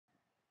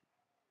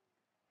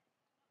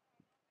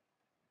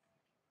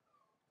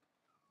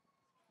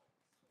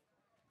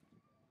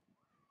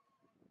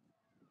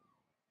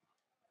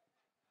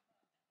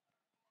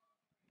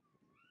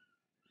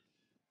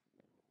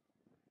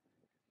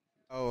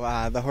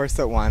The horse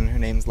that won, her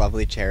name's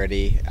Lovely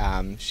Charity.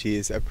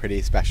 She's a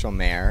pretty special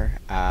mare.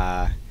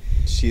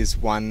 She's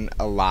won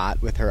a lot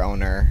with her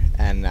owner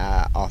and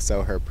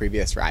also her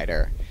previous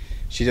rider.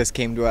 She just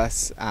came to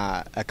us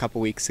a couple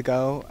weeks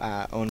ago,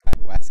 owned by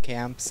West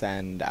Camps,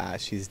 and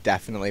she's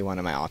definitely one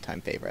of my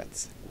all-time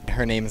favorites.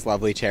 Her name's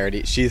Lovely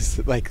Charity. She's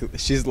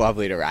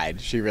lovely to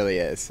ride. She really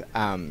is.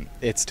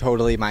 It's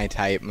totally my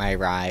type, my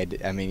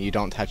ride. I mean, you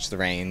don't touch the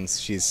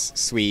reins. She's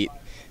sweet,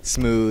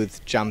 smooth,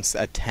 jumps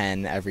a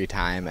 10 every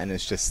time, and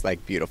it's just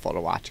like beautiful to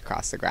watch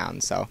across the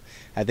ground. So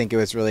I think it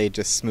was really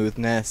just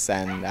smoothness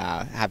and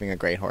having a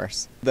great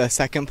horse. The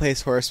second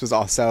place horse was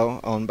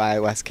also owned by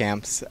West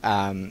Camps,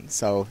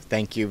 so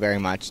thank you very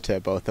much to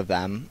both of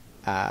them,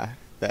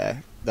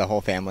 the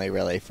whole family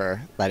really,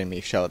 for letting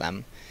me show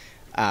them.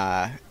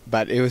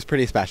 But it was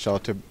pretty special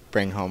to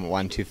bring home a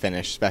 1-2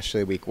 finish,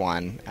 especially week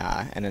one,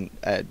 and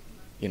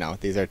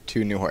these are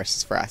two new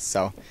horses for us,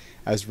 so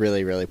I was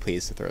really, really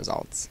pleased with the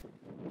results.